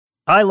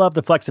I love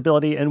the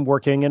flexibility in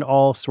working in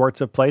all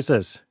sorts of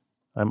places.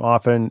 I'm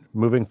often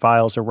moving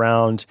files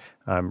around,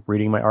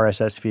 reading my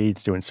RSS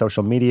feeds, doing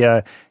social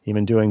media,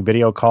 even doing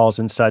video calls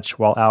and such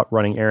while out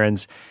running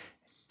errands.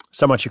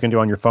 So much you can do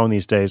on your phone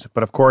these days.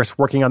 But of course,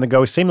 working on the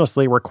go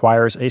seamlessly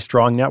requires a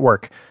strong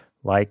network,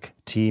 like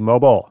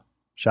T-Mobile.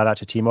 Shout out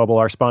to T-Mobile,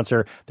 our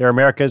sponsor. They're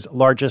America's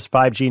largest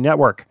 5G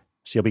network,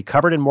 so you'll be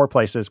covered in more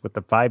places with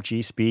the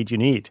 5G speed you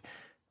need.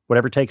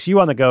 Whatever takes you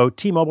on the go,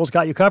 T-Mobile's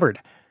got you covered.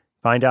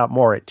 Find out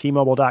more at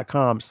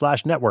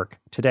T-Mobile.com/network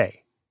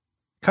today.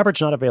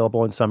 Coverage not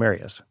available in some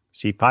areas.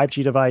 See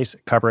 5G device,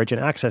 coverage, and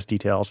access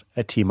details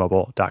at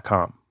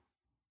T-Mobile.com.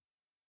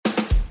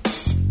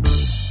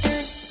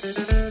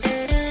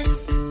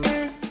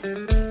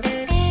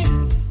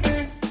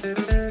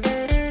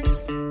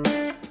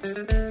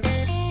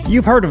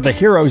 You've heard of the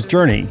hero's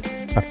journey,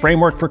 a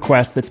framework for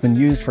quests that's been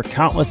used for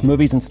countless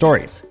movies and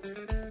stories.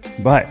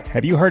 But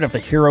have you heard of the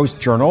hero's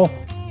journal?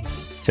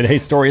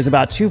 Today's story is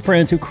about two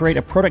friends who create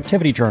a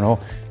productivity journal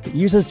that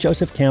uses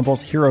Joseph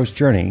Campbell's hero's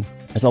journey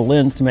as a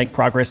lens to make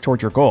progress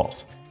toward your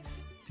goals.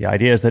 The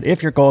idea is that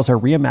if your goals are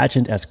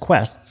reimagined as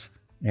quests,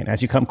 and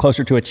as you come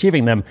closer to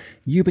achieving them,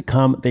 you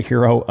become the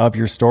hero of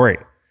your story.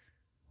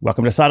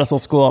 Welcome to Side Hustle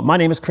School. My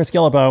name is Chris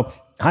Guillebeau.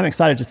 I'm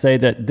excited to say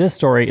that this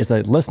story is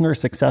a listener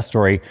success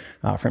story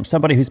from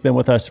somebody who's been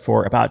with us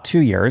for about 2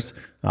 years,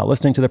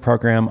 listening to the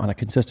program on a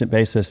consistent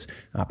basis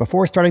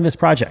before starting this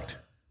project.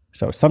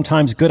 So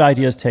sometimes good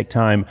ideas take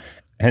time,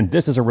 and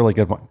this is a really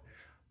good one.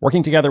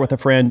 Working together with a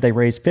friend, they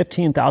raised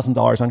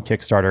 $15,000 on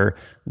Kickstarter,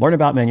 learn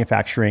about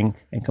manufacturing,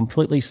 and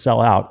completely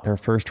sell out their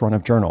first run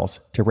of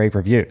journals to rave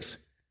reviews.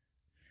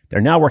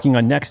 They're now working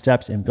on next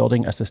steps in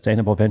building a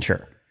sustainable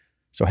venture.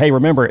 So hey,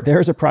 remember,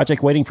 there's a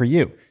project waiting for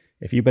you.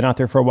 If you've been out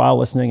there for a while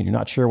listening and you're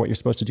not sure what you're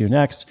supposed to do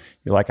next,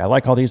 you're like, I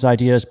like all these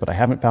ideas, but I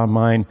haven't found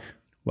mine.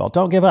 Well,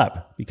 don't give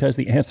up, because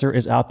the answer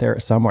is out there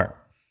somewhere.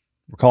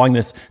 We're calling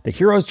this The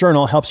Hero's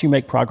Journal Helps You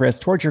Make Progress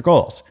Towards Your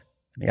Goals.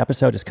 And the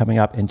episode is coming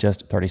up in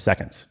just 30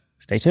 seconds.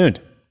 Stay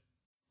tuned.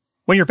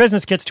 When your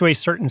business gets to a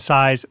certain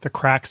size, the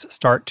cracks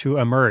start to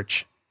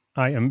emerge.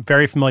 I am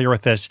very familiar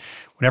with this.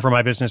 Whenever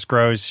my business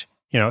grows,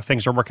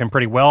 things are working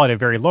pretty well at a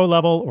very low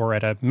level or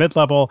at a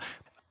mid-level.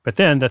 But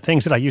then the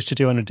things that I used to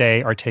do in a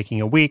day are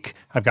taking a week.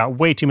 I've got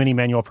way too many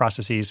manual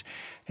processes.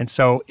 And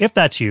so if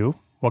that's you,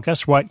 well,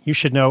 guess what? You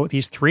should know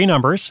these three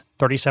numbers,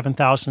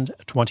 37,000,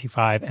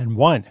 25, and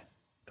 1.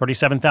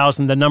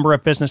 37,000, the number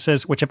of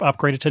businesses which have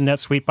upgraded to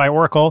NetSuite by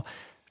Oracle.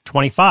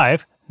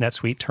 25,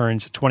 NetSuite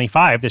turns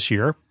 25 this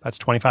year. That's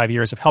 25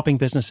 years of helping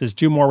businesses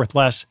do more with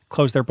less,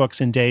 close their books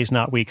in days,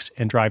 not weeks,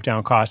 and drive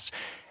down costs.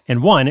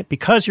 And 1,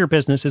 because your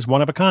business is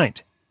one of a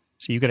kind.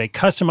 So you get a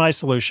customized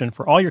solution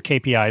for all your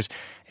KPIs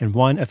in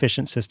one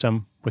efficient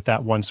system with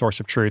that one source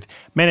of truth.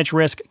 Manage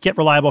risk, get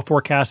reliable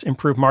forecasts,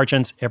 improve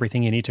margins,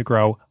 everything you need to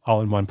grow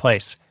all in one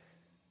place.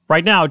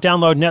 Right now,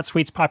 download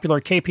NetSuite's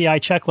popular KPI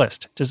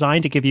checklist,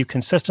 designed to give you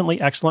consistently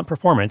excellent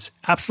performance,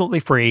 absolutely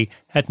free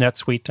at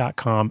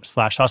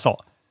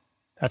netsuite.com/hustle.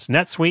 That's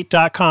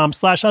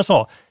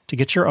netsuite.com/hustle to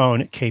get your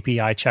own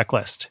KPI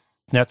checklist.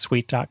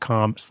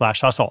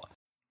 netsuite.com/hustle. A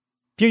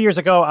few years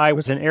ago, I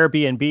was an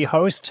Airbnb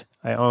host.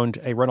 I owned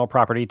a rental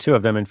property, 2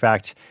 of them, in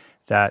fact,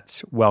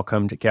 that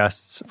welcomed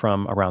guests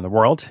from around the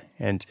world.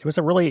 And it was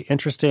a really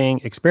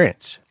interesting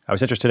experience. I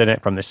was interested in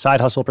it from the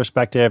side hustle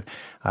perspective.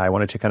 I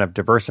wanted to kind of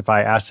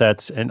diversify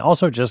assets and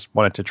also just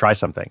wanted to try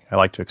something. I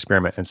like to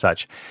experiment and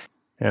such.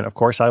 And of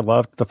course, I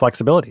loved the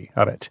flexibility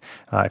of it.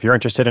 If you're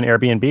interested in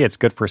Airbnb, it's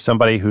good for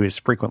somebody who is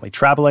frequently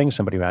traveling,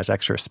 somebody who has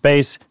extra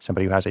space,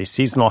 somebody who has a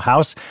seasonal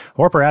house,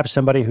 or perhaps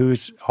somebody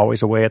who's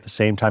always away at the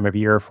same time of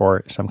year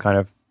for some kind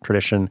of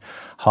tradition,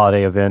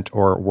 holiday event,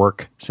 or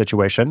work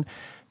situation.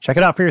 Check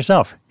it out for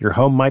yourself. Your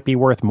home might be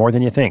worth more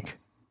than you think.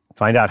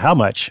 Find out how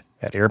much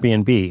at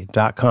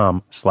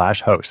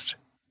airbnb.com/host.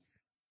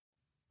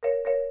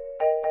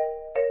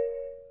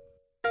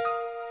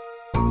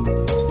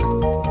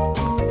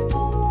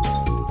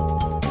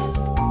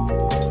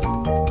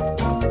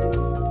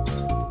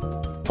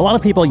 A lot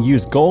of people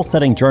use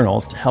goal-setting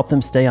journals to help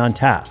them stay on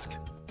task.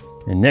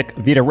 And Nick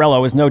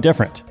Vitarello is no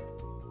different.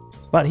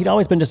 But he'd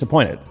always been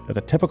disappointed that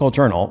the typical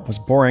journal was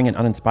boring and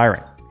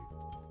uninspiring.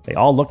 They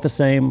all looked the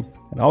same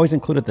and always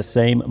included the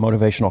same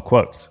motivational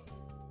quotes.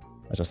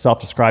 As a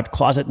self-described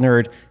closet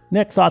nerd,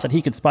 Nick thought that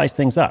he could spice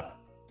things up.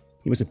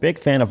 He was a big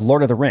fan of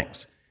Lord of the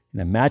Rings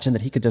and imagined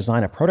that he could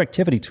design a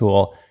productivity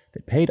tool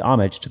that paid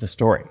homage to the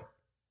story.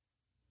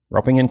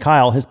 Roping in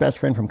Kyle, his best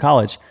friend from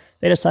college,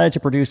 they decided to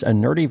produce a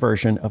nerdy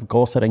version of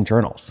goal-setting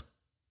journals.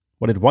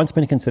 What had once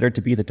been considered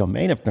to be the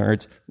domain of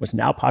nerds was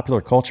now popular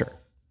culture.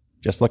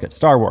 Just look at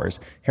Star Wars,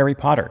 Harry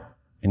Potter,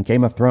 and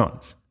Game of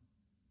Thrones.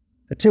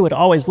 The two had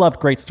always loved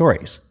great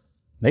stories.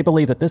 They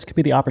believed that this could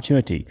be the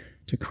opportunity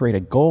to create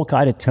a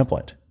goal-guided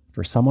template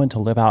for someone to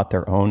live out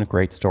their own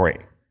great story.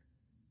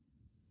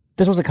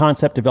 This was a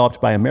concept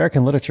developed by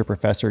American literature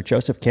professor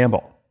Joseph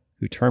Campbell,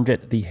 who termed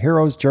it the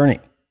hero's journey.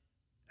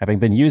 Having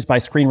been used by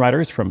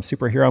screenwriters from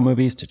superhero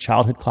movies to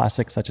childhood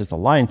classics such as The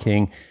Lion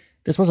King,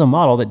 this was a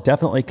model that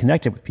definitely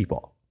connected with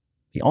people.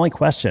 The only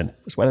question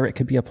was whether it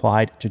could be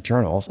applied to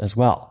journals as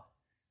well.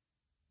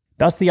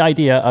 Thus the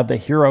idea of the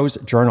Hero's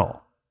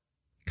Journal.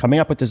 Coming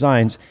up with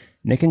designs,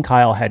 Nick and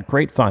Kyle had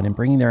great fun in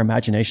bringing their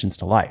imaginations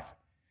to life.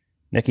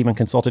 Nick even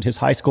consulted his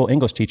high school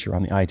English teacher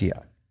on the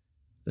idea,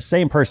 the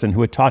same person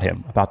who had taught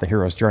him about the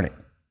hero's journey.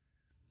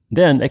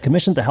 Then they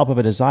commissioned the help of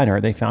a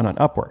designer they found on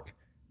Upwork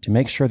to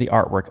make sure the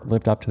artwork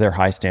lived up to their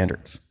high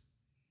standards.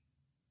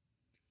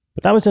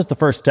 But that was just the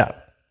first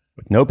step.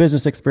 With no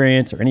business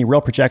experience or any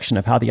real projection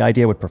of how the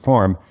idea would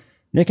perform,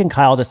 Nick and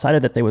Kyle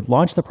decided that they would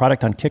launch the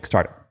product on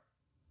Kickstarter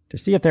to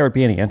see if there would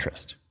be any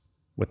interest.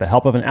 With the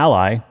help of an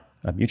ally,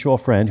 a mutual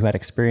friend who had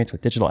experience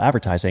with digital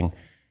advertising,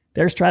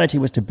 their strategy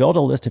was to build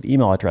a list of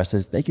email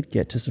addresses they could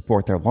get to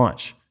support their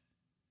launch.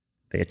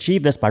 They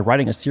achieved this by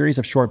writing a series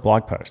of short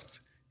blog posts,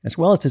 as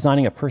well as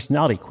designing a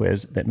personality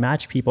quiz that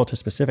matched people to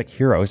specific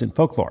heroes in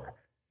folklore.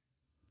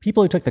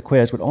 People who took the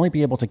quiz would only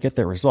be able to get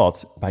their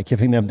results by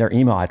giving them their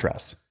email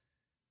address.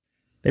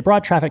 They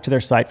brought traffic to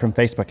their site from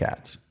Facebook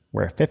ads,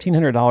 where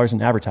 $1,500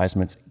 in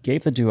advertisements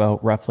gave the duo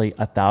roughly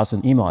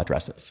 1,000 email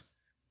addresses.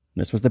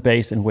 This was the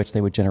base in which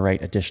they would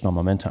generate additional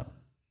momentum.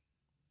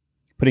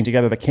 Putting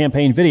together the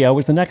campaign video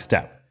was the next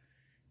step.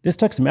 This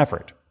took some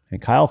effort,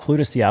 and Kyle flew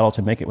to Seattle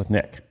to make it with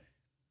Nick.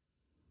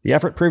 The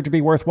effort proved to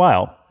be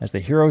worthwhile, as the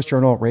Hero's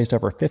Journal raised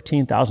over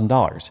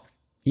 $15,000,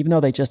 even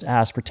though they just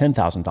asked for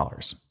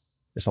 $10,000.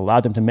 This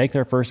allowed them to make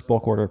their first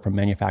bulk order from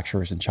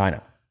manufacturers in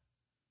China.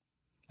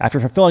 After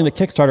fulfilling the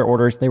Kickstarter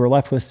orders, they were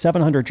left with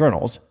 700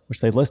 journals,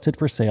 which they listed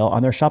for sale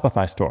on their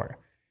Shopify store.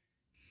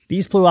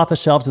 These flew off the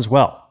shelves as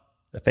well.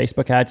 The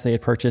Facebook ads they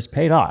had purchased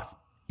paid off,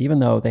 even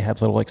though they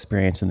had little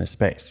experience in this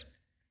space.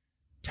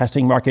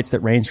 Testing markets that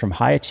ranged from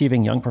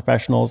high-achieving young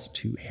professionals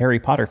to Harry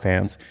Potter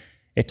fans,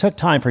 it took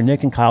time for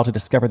Nick and Kyle to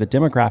discover the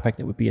demographic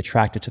that would be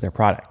attracted to their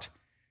product.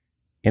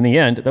 In the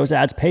end, those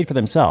ads paid for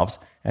themselves,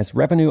 as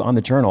revenue on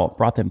the journal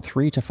brought them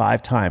 3 to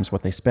 5 times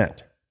what they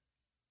spent.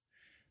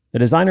 The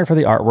designer for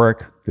the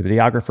artwork, the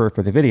videographer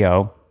for the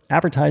video,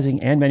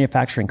 advertising and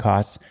manufacturing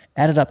costs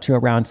added up to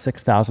around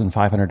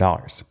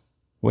 $6,500,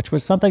 which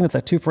was something that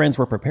the two friends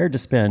were prepared to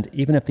spend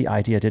even if the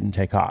idea didn't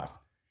take off.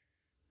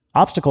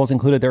 Obstacles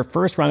included their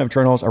first round of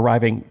journals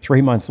arriving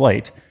 3 months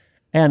late,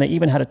 and they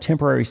even had a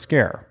temporary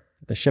scare.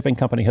 The shipping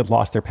company had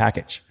lost their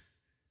package.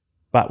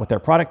 But with their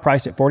product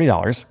priced at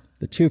 $40,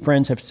 the two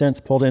friends have since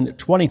pulled in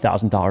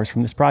 $20,000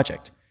 from this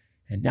project,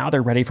 and now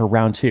they're ready for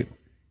round 2.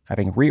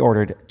 Having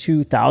reordered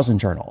 2,000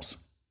 journals.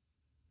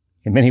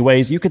 In many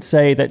ways, you could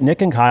say that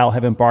Nick and Kyle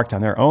have embarked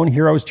on their own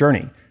hero's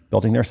journey,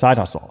 building their side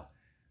hustle.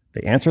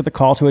 They answered the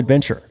call to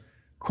adventure,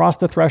 crossed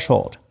the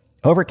threshold,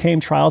 overcame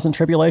trials and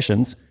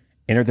tribulations,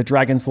 entered the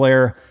dragon's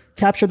lair,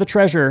 captured the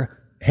treasure,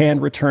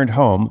 and returned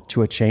home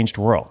to a changed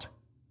world,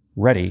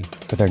 ready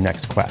for their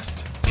next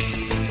quest.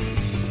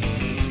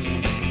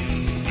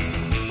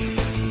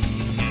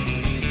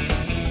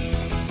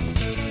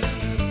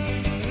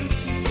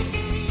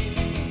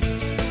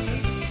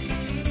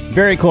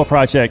 Very cool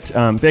project.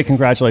 Big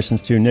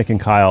congratulations to Nick and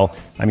Kyle.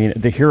 I mean,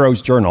 the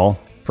Hero's Journal,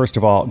 first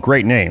of all,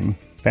 great name.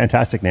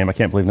 Fantastic name. I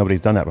can't believe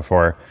nobody's done that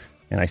before.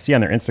 And I see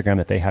on their Instagram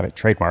that they have it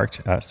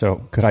trademarked.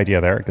 So good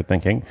idea there. Good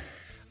thinking.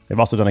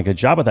 They've also done a good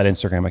job with that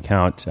Instagram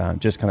account,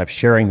 just kind of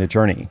sharing the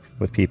journey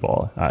with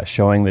people,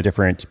 showing the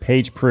different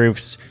page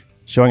proofs,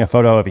 showing a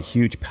photo of a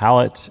huge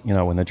pallet,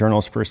 when the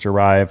journals first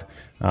arrive,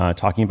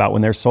 talking about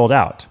when they're sold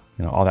out,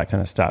 all that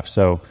kind of stuff.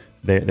 So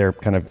they're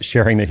kind of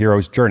sharing the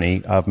hero's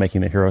journey of making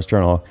the Hero's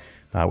Journal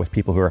with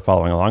people who are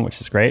following along, which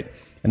is great.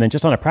 And then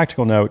just on a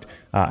practical note,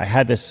 I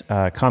had this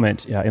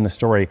comment in the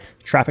story.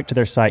 Traffic to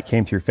their site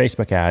came through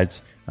Facebook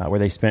ads, where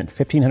they spent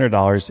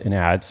 $1,500 in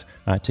ads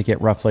to get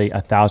roughly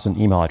 1,000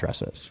 email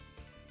addresses.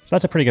 So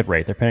that's a pretty good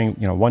rate. They're paying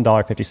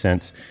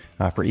 $1.50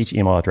 for each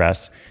email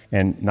address.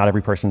 And not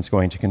every person's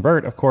going to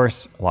convert, of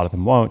course. A lot of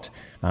them won't.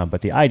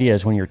 But the idea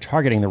is when you're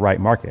targeting the right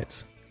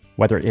markets,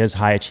 whether it is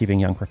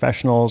high-achieving young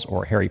professionals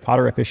or Harry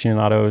Potter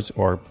aficionados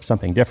or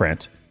something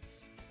different,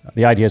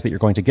 the idea is that you're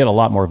going to get a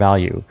lot more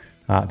value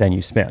than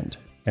you spend.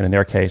 And in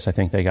their case, I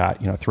think they got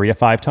 3 to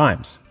 5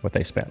 times what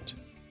they spent.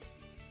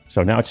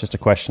 So now it's just a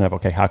question of,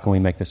 okay, how can we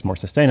make this more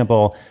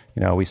sustainable?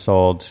 We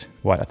sold,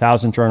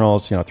 1,000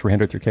 journals,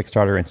 300 through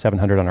Kickstarter and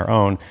 700 on our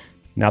own.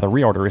 Now the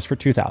reorder is for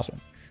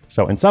 2,000.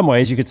 So in some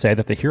ways, you could say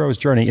that the hero's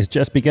journey is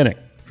just beginning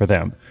for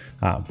them.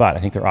 But I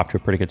think they're off to a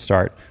pretty good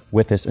start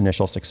with this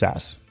initial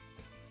success.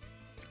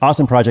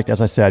 Awesome project,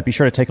 as I said. Be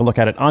sure to take a look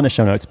at it on the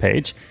show notes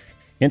page.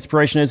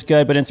 Inspiration is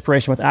good, but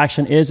inspiration with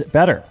action is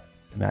better.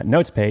 And that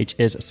notes page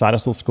is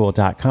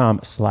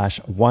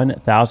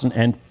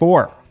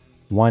sidehustleschool.com/1004.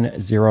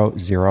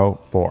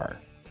 1004.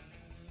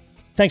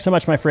 Thanks so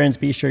much, my friends.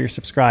 Be sure you're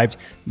subscribed.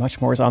 Much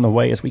more is on the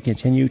way as we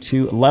continue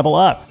to level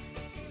up.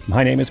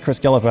 My name is Chris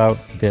Guillebeau.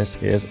 This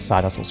is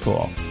Side Hustle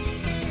School.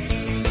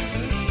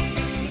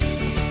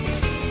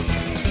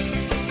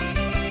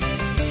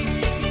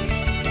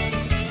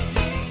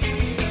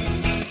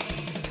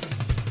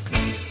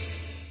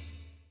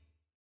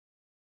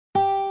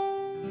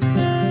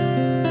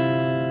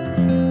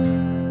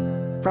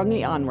 From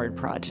the Onward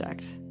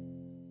Project.